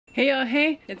Hey y'all,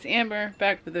 hey, it's Amber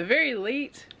back with a very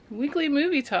late weekly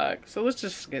movie talk. So let's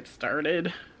just get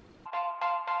started.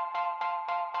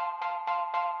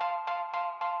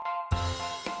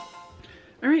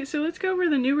 Alright, so let's go over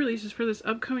the new releases for this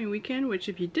upcoming weekend, which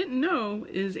if you didn't know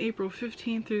is April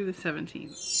 15th through the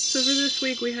 17th. So for this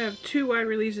week we have 2 wide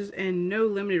releases and no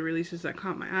limited releases that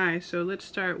caught my eye. So let's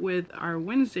start with our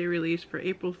Wednesday release for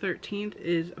April 13th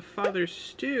is Father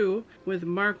Stew with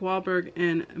Mark Wahlberg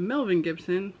and Melvin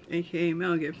Gibson, aka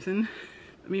Mel Gibson.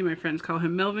 Me and my friends call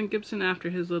him Melvin Gibson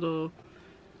after his little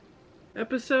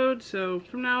episode, so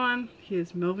from now on he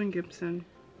is Melvin Gibson.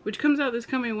 Which comes out this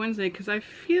coming Wednesday because I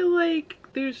feel like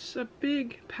there's a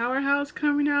big powerhouse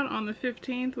coming out on the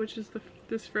 15th, which is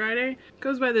this Friday. It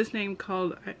goes by this name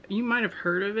called, you might have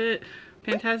heard of it,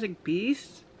 Fantastic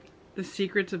Beasts: The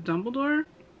Secrets of Dumbledore.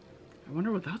 I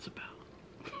wonder what that's about.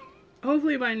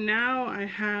 Hopefully by now I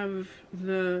have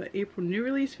the April new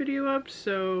release video up,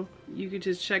 so you could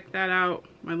just check that out.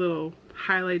 My little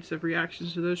highlights of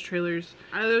reactions to those trailers.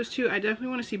 Out of those 2, I definitely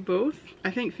want to see both. I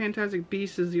think Fantastic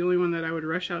Beasts is the only one that I would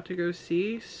rush out to go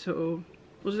see, so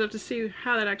we'll just have to see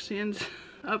how that actually ends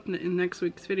up in next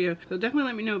week's video. So definitely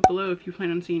let me know below if you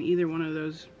plan on seeing either one of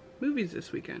those movies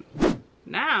this weekend.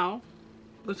 Now,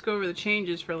 let's go over the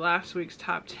changes for last week's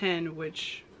top 10,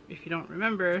 which, if you don't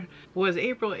remember, was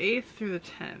April 8th through the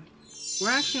 10th. We're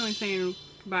actually only saying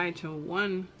goodbye to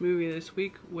one movie this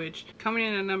week, which coming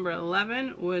in at number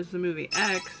 11 was the movie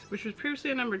X, which was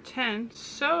previously at number 10.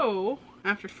 So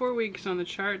after 4 weeks on the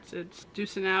charts, it's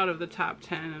deucing out of the top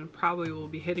 10 and probably will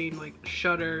be hitting like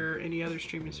Shudder or any other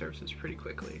streaming services pretty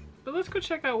quickly. But let's go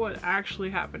check out what actually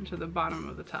happened to the bottom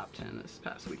of the top 10 this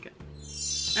past weekend.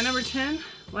 At number 10,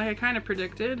 like I kind of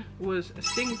predicted, was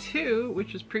Sing 2,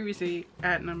 which was previously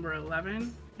at number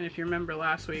 11. And if you remember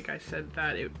last week, I said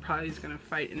that it probably is going to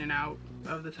fight in and out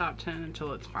of the top 10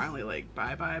 until it's finally like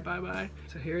bye bye bye bye.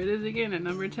 So here it is again at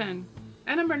number 10.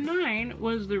 At number 9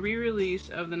 was the re-release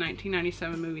of the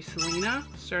 1997 movie Selena,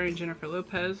 starring Jennifer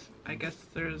Lopez. I guess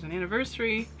there's an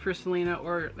anniversary for Selena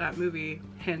or that movie,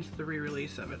 hence the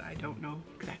re-release of it. I don't know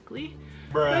exactly.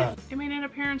 Bruh. But it made an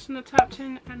appearance in the top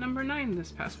 10 at number 9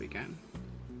 this past weekend.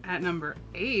 At number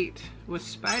 8 was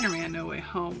Spider-Man No Way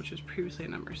Home, which was previously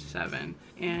at number 7.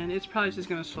 And it's probably just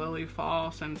going to slowly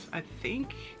fall since I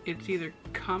think it's either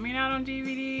coming out on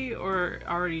DVD or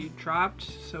already dropped.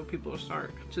 So people will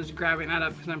start just grabbing that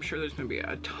up because I'm sure there's going to be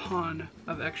a ton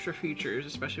of extra features,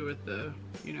 especially with the,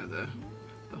 you know, the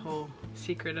whole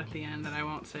secret at the end that I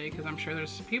won't say because I'm sure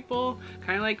there's people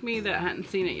kind of like me that hadn't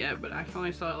seen it yet, but I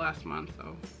finally saw it last month,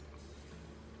 so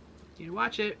you need to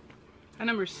watch it. At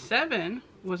number 7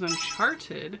 was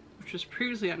Uncharted, which was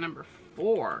previously at number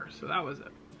 4, so that was a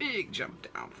big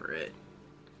jump down for it.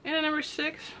 And at number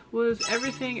 6 was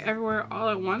Everything Everywhere All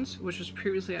at Once, which was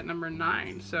previously at number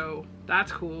 9, so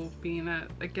that's cool, being that,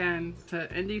 again, it's an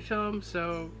indie film,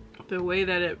 so the way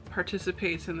that it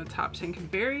participates in the top 10 can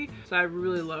vary, so I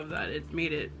really love that it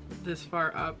made it this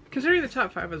far up. Considering the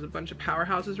top 5 has a bunch of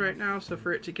powerhouses right now, so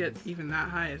for it to get even that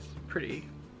high is pretty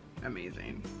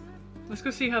amazing. Let's go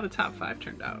see how the top 5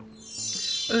 turned out.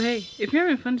 Oh hey, if you're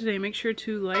having fun today, make sure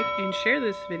to like and share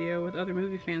this video with other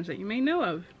movie fans that you may know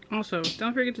of. Also,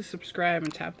 don't forget to subscribe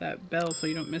and tap that bell so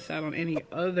you don't miss out on any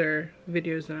other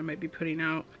videos that I might be putting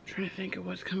out. I'm trying to think of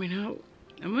what's coming out.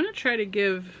 I'm gonna try to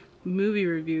give movie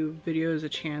review videos a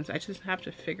chance. I just have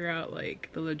to figure out like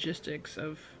the logistics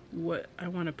of what I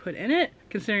want to put in it,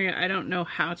 considering I don't know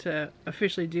how to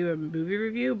officially do a movie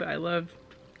review, but I love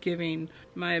giving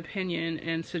my opinion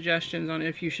and suggestions on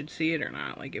if you should see it or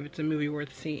not, like if it's a movie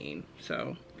worth seeing.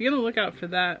 So be on the lookout for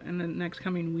that in the next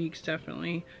coming weeks,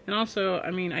 definitely. And also, I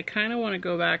mean, I kind of want to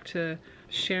go back to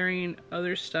sharing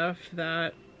other stuff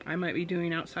that I might be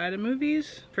doing outside of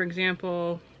movies. For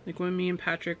example, like when me and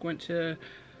Patrick went to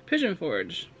Pigeon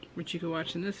Forge, which you can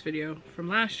watch in this video from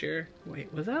last year.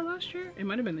 Wait, was that last year? It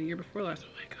might have been the year before last.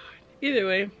 Oh my god. Either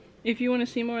way, if you want to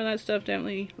see more of that stuff,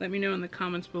 definitely let me know in the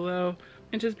comments below.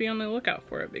 And just be on the lookout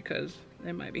for it because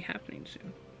it might be happening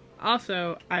soon.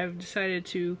 Also, I've decided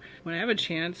to, when I have a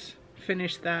chance,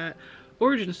 finish that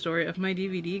origin story of my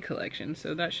DVD collection.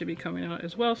 So that should be coming out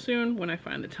as well soon when I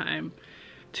find the time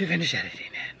to finish editing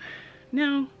it.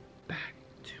 Now, back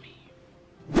to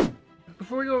me.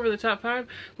 Before we go over the top 5,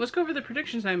 let's go over the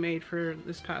predictions I made for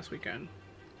this past weekend.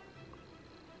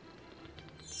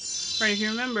 Right, if you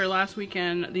remember last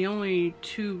weekend, the only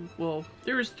 2, well,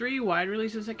 there was 3 wide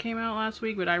releases that came out last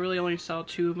week, but I really only saw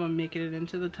 2 of them making it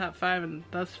into the top 5, and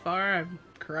thus far, I'm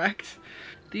correct.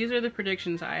 These are the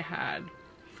predictions I had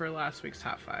for last week's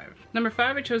top 5. Number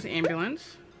 5, I chose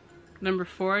Ambulance. Number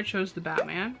 4, I chose The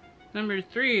Batman. Number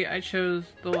 3, I chose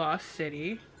The Lost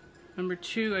City. Number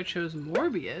 2, I chose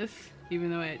Morbius,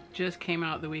 even though it just came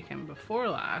out the weekend before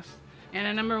last. And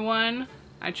at number 1,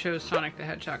 I chose Sonic the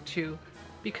Hedgehog 2,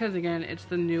 because again, it's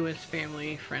the newest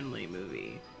family-friendly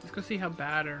movie. Let's go see how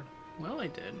bad or well I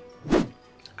did.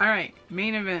 Alright,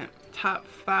 main event. Top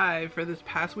 5 for this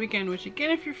past weekend, which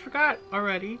again, if you forgot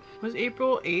already, was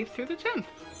April 8th through the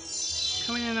 10th.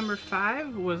 Coming in at number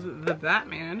 5 was The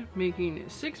Batman, making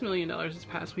 $6 million this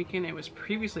past weekend. It was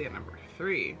previously at number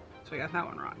 3, so I got that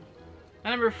one wrong. At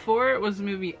number 4 was the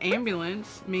movie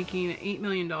Ambulance, making $8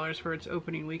 million for its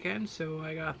opening weekend, so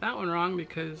I got that one wrong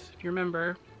because, if you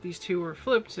remember, these two were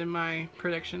flipped in my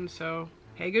prediction, so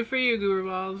hey, good for you, Goober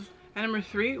Balls. At number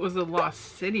 3 was The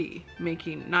Lost City,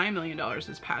 making $9 million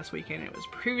this past weekend. It was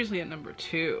previously at number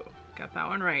 2. Got that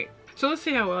one right. So let's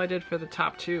see how well I did for the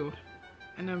top 2.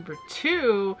 At number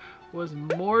 2 was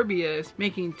Morbius,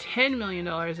 making $10 million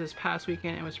this past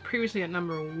weekend. It was previously at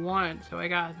number 1, so I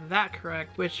got that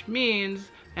correct, which means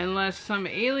unless some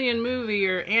alien movie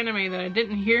or anime that I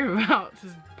didn't hear about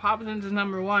just pops into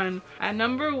number 1. At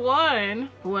number 1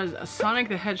 was Sonic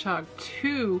the Hedgehog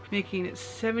 2, making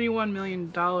 $71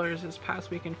 million this past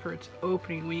weekend for its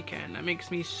opening weekend. That makes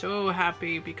me so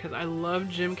happy because I love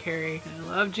Jim Carrey and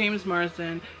I love James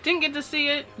Marsden. Didn't get to see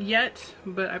it yet,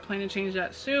 but I plan to change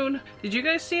that soon. Did you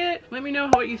guys see it? Let me know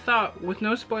what you thought with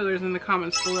no spoilers in the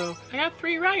comments below. I got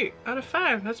 3 right out of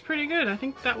 5. That's pretty good. I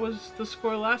think that was the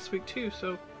score last week too,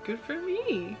 so good for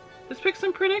me. Let's pick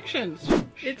some predictions.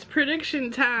 It's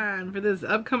prediction time for this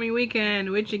upcoming weekend,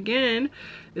 which again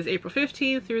is April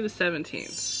 15th through the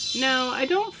 17th. Now, I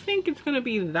don't think it's gonna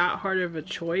be that hard of a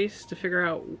choice to figure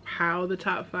out how the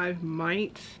top 5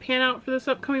 might pan out for this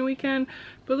upcoming weekend,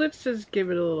 but let's just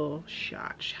give it a little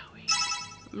shot, shall we?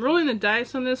 I'm rolling the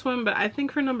dice on this one, but I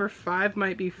think for number 5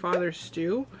 might be Father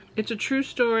Stu. It's a true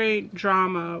story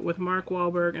drama with Mark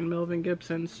Wahlberg and Melvin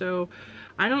Gibson, so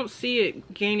I don't see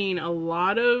it gaining a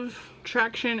lot of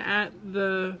traction at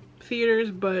the theaters,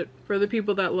 but for the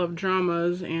people that love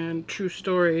dramas and true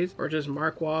stories, or just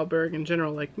Mark Wahlberg in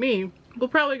general like me, we'll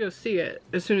probably go see it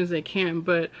as soon as they can,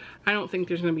 but I don't think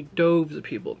there's going to be droves of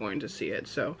people going to see it,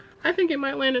 so I think it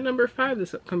might land at number 5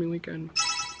 this upcoming weekend.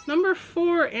 Number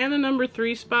 4 and the number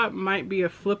 3 spot might be a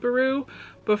flipperoo,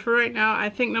 but for right now, I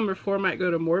think number 4 might go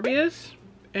to Morbius,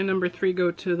 and number 3 go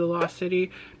to The Lost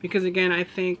City, because again, I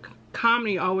think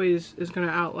comedy always is going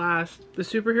to outlast the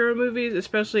superhero movies,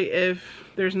 especially if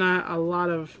there's not a lot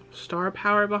of star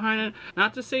power behind it.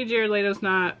 Not to say Jared Leto's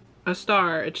not a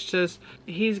star, it's just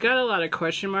he's got a lot of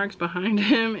question marks behind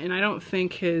him, and I don't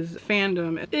think his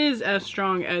fandom is as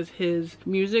strong as his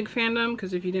music fandom,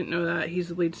 because if you didn't know that, he's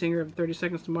the lead singer of 30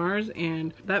 Seconds to Mars,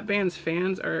 and that band's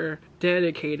fans are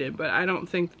dedicated, but I don't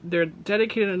think they're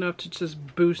dedicated enough to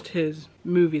just boost his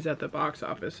movies at the box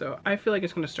office, so I feel like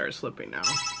it's going to start slipping now.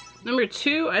 Number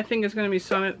 2, I think is going to be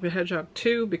Sonic the Hedgehog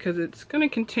 2, because it's going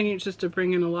to continue just to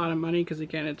bring in a lot of money, because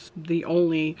again, it's the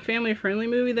only family-friendly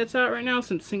movie that's out right now,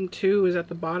 since Sing 2 is at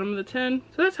the bottom of the 10.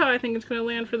 So that's how I think it's going to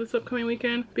land for this upcoming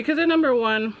weekend. Because at number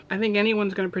 1, I think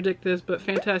anyone's going to predict this, but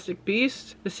Fantastic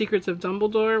Beasts: The Secrets of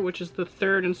Dumbledore, which is the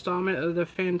 3rd installment of the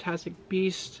Fantastic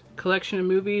Beasts collection of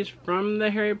movies from the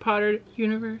Harry Potter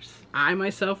universe. I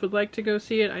myself would like to go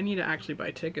see it. I need to actually buy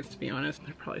tickets, to be honest.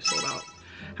 They're probably sold out.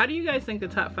 How do you guys think the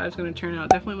top 5 is going to turn out?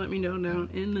 Definitely let me know down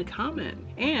in the comment.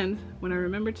 And when I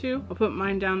remember to, I'll put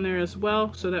mine down there as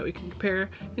well so that we can compare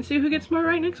and see who gets more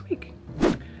right next week.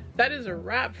 That is a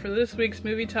wrap for this week's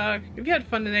movie talk. If you had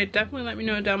fun today, definitely let me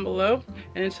know down below.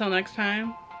 And until next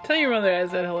time, tell your mother I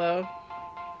said hello.